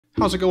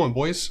How's it going,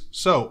 boys?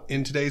 So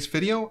in today's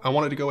video, I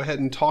wanted to go ahead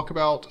and talk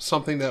about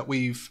something that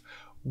we've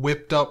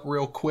whipped up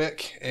real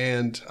quick,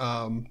 and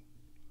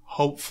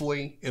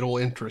hopefully it'll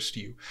interest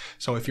you.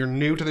 So if you're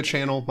new to the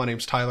channel, my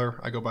name's Tyler.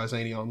 I go by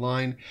Zany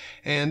online,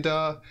 and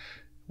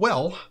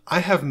well, I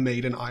have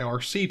made an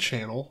IRC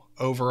channel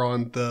over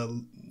on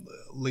the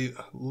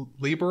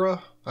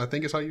Libera, I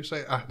think is how you say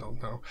it. I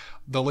don't know.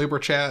 The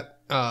libera.chat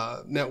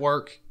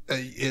network.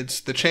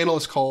 The channel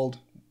is called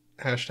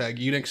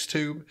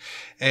 #UNIX,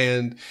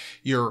 and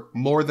you're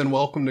more than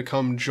welcome to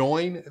come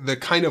join. The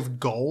kind of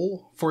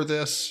goal for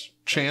this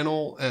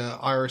channel,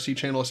 IRC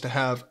channel, is to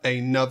have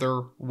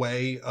another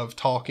way of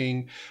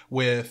talking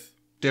with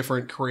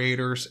different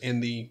creators in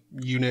the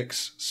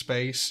UNIX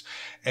space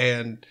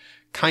and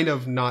kind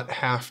of not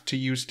have to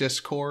use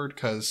Discord,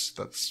 because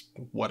that's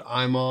what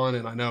I'm on,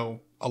 and I know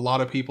a lot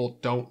of people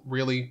don't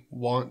really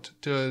want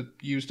to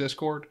use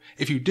Discord.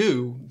 If you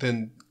do,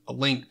 then a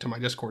link to my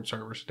Discord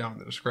server is down in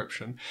the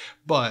description.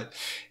 But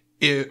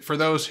for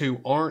those who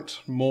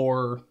aren't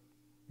more,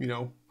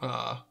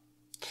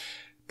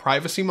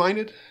 privacy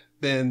minded,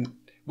 then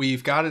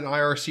we've got an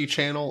IRC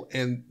channel,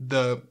 and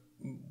the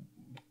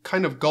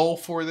kind of goal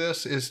for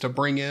this is to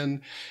bring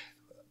in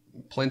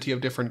plenty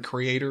of different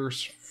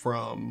creators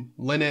from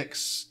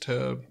Linux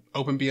to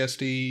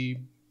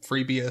OpenBSD,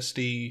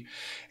 FreeBSD,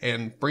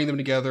 and bring them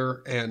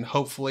together and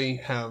hopefully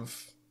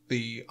have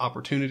the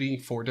opportunity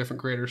for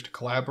different creators to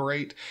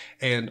collaborate,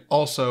 and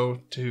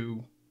also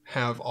to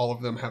have all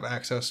of them have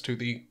access to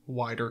the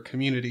wider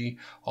community,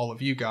 all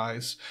of you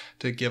guys,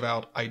 to give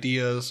out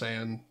ideas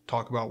and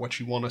talk about what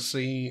you want to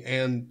see,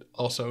 and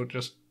also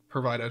just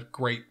provide a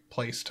great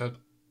place to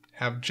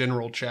have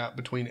general chat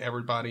between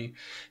everybody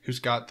who's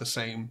got the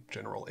same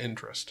general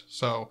interest.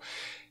 So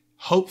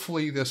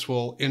hopefully this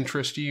will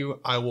interest you.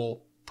 I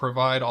will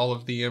provide all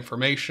of the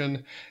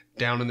information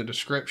down in the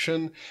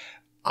description.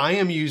 I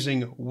am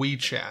using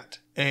Wechat,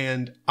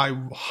 and I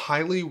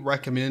highly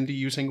recommend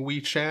using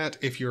Wechat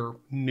if you're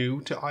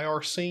new to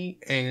IRC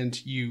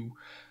and you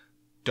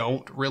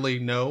don't really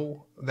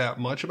know that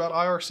much about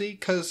IRC,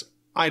 because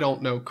I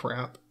don't know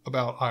crap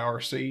about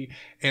IRC,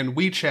 and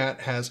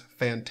Wechat has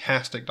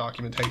fantastic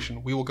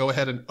documentation. We will go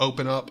ahead and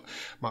open up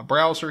my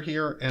browser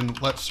here,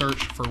 and let's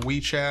search for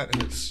Wechat,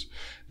 and it's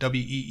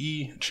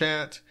WEE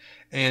chat.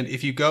 And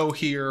if you go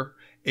here,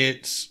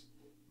 it's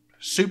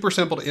super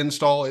simple to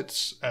install.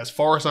 It's, as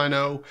far as I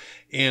know,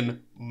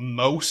 in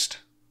most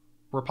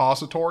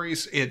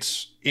repositories,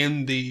 it's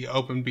in the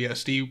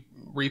OpenBSD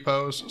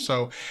repos.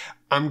 So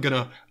I'm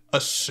gonna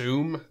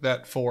assume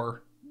that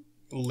for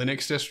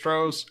Linux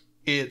distros,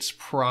 it's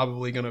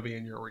probably going to be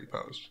in your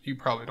repos. You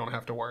probably don't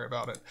have to worry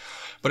about it.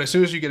 But as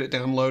soon as you get it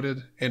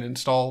downloaded and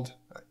installed,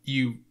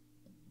 you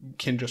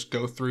can just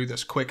go through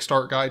this quick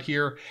start guide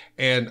here.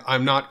 And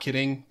I'm not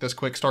kidding. This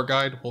quick start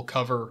guide will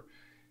cover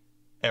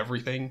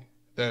everything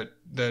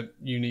that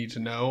you need to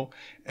know.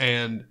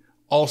 And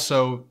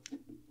also,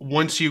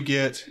 once you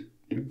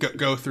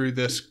go through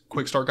this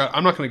quick start guide,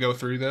 I'm not going to go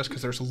through this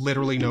because there's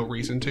literally no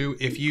reason to.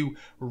 If you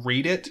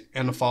read it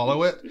and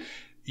follow it,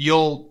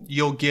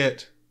 you'll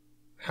get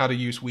how to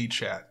use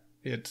Wechat.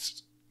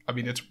 It's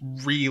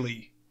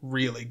really,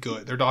 really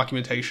good. Their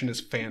documentation is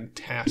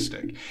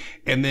fantastic.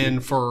 And then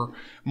for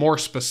more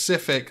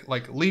specific,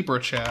 like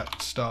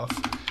libera.chat stuff,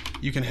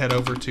 you can head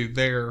over to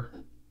their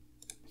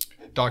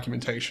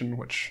documentation,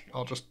 which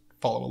I'll just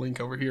follow a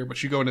link over here.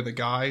 But you go into the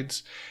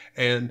guides,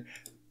 and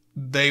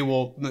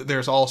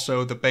there's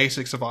also the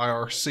basics of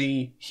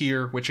IRC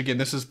here, which again,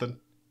 this is the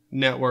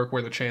network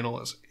where the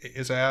channel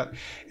is at.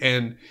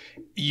 And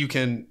you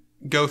can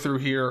go through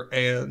here,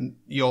 and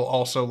you'll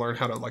also learn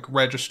how to like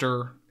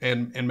register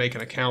and make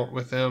an account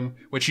with them,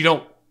 which you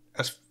don't,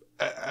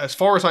 as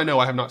far as I know,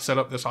 I have not set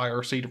up this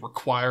IRC to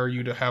require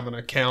you to have an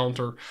account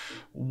or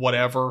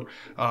whatever,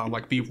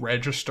 like be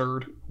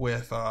registered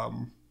with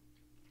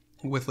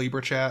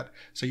libera.chat.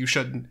 So you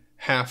shouldn't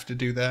have to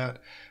do that.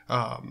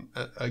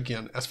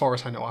 Again, as far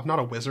as I know, I'm not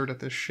a wizard at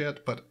this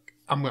shit, but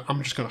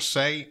I'm just going to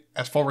say,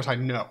 as far as I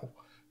know,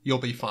 you'll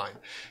be fine.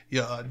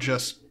 Yeah,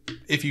 just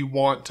if you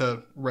want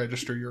to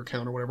register your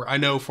account or whatever. I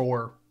know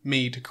for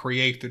me to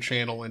create the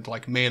channel and to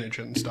like manage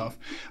it and stuff,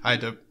 I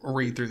had to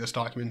read through this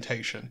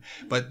documentation.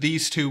 But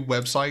these two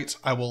websites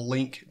I will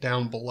link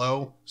down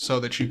below so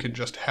that you can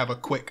just have a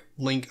quick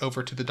link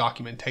over to the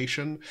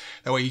documentation.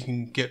 That way you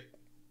can get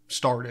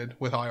started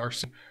with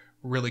IRC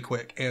really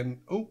quick. And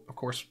of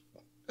course,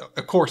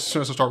 as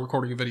soon as I start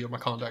recording a video, my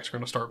contacts are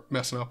going to start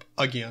messing up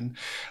again.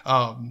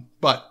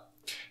 But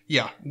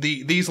yeah,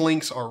 these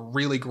links are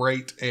really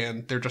great,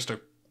 and they're just a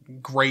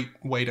great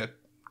way to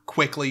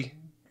quickly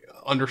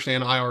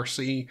understand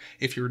IRC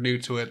if you're new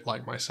to it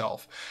like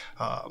myself.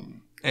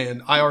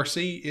 And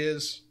IRC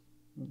is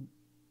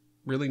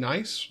really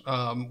nice.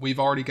 We've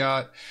already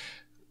got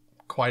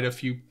quite a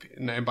few,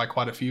 and by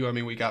quite a few, I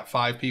mean we got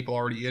 5 people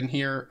already in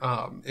here.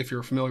 If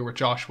you're familiar with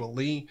Joshua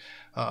Lee,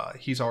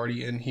 he's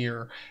already in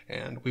here,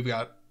 and we've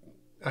got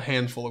a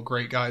handful of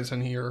great guys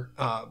in here.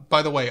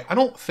 By the way, I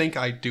don't think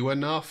I do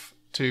enough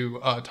to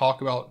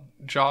talk about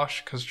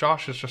Josh, because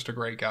Josh is just a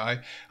great guy.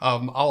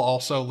 I'll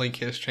also link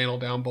his channel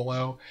down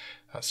below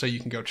so you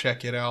can go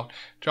check it out.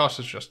 Josh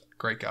is just a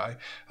great guy.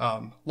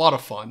 A lot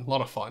of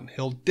fun.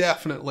 He'll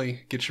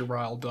definitely get you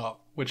riled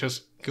up, which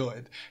is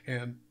good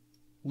and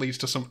leads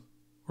to some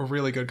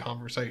really good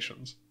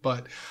conversations.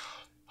 But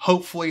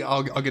hopefully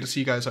I'll get to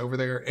see you guys over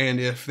there. And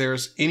if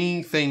there's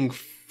anything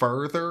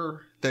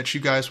further that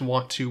you guys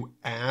want to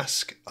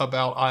ask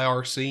about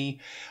IRC,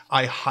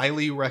 I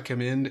highly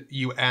recommend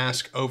you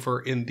ask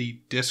over in the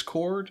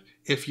Discord.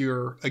 If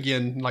you're,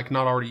 again, like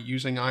not already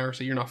using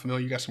IRC, you're not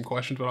familiar, you got some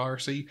questions about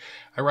IRC,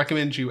 I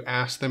recommend you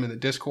ask them in the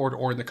Discord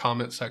or in the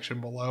comment section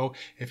below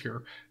if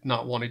you're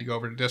not wanting to go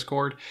over to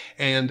Discord.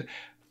 And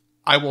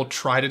I will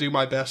try to do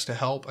my best to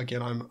help.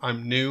 Again,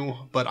 I'm new,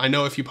 but I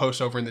know if you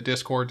post over in the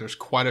Discord, there's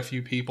quite a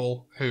few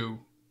people who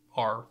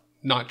are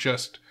not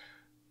just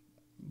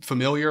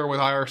familiar with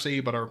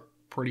IRC, but are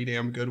pretty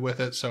damn good with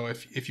it. So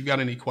if you've got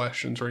any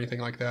questions or anything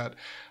like that,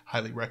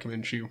 highly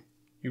recommend you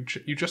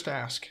just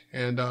ask,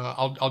 and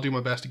I'll do my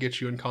best to get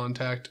you in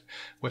contact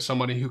with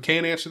somebody who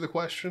can answer the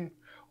question,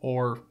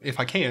 or if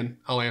I can,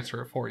 I'll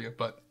answer it for you,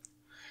 but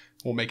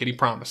won't make any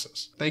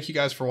promises. Thank you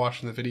guys for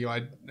watching the video.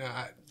 I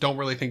don't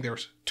really think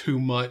there's too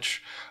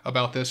much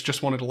about this.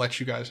 Just wanted to let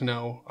you guys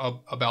know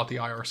about the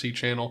IRC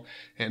channel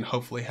and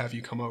hopefully have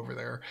you come over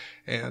there.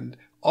 And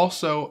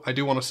also, I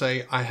do want to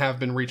say I have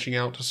been reaching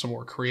out to some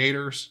more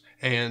creators,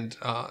 and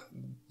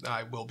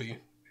I will be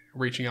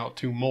reaching out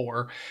to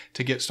more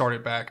to get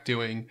started back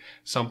doing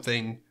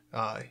something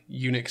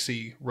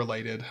Unix-y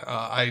related.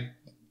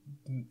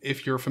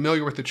 If you're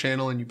familiar with the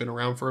channel and you've been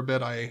around for a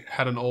bit, I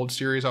had an old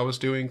series I was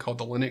doing called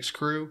the Linux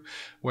Crew,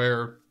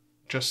 where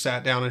just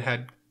sat down and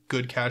had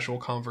good casual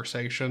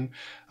conversation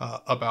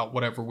about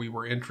whatever we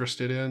were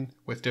interested in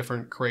with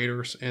different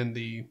creators in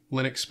the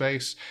Linux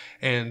space.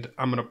 And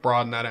I'm going to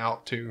broaden that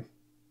out to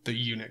the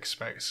Unix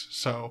space.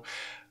 So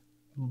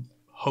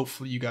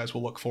hopefully you guys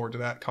will look forward to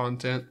that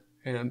content.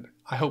 And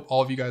I hope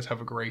all of you guys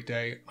have a great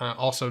day. I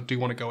also do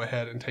want to go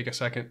ahead and take a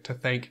second to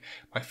thank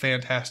my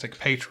fantastic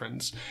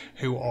patrons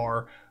who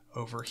are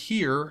over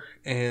here,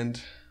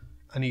 and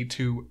I need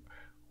to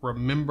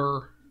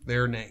remember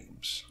their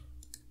names.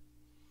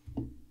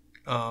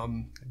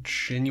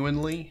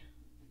 Genuinely.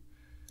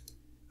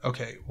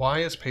 Okay, why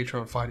is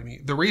Patreon fighting me?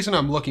 The reason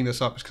I'm looking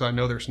this up is because I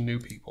know there's new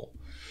people.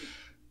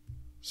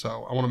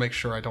 So I want to make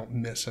sure I don't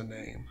miss a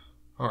name.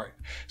 All right,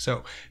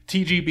 so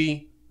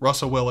TGB,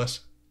 Russell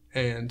Willis,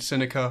 and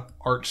Seneca,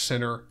 Arch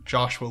Center,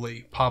 Joshua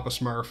Lee, Papa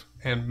Smurf,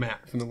 and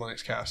Matt from the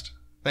Linux Cast.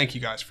 Thank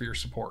you guys for your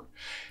support.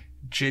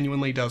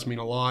 Genuinely does mean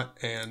a lot,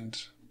 and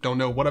don't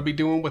know what I'd be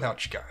doing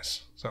without you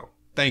guys. So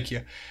thank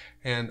you,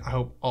 and I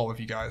hope all of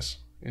you guys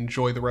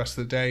enjoy the rest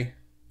of the day.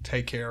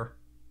 Take care.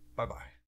 Bye-bye.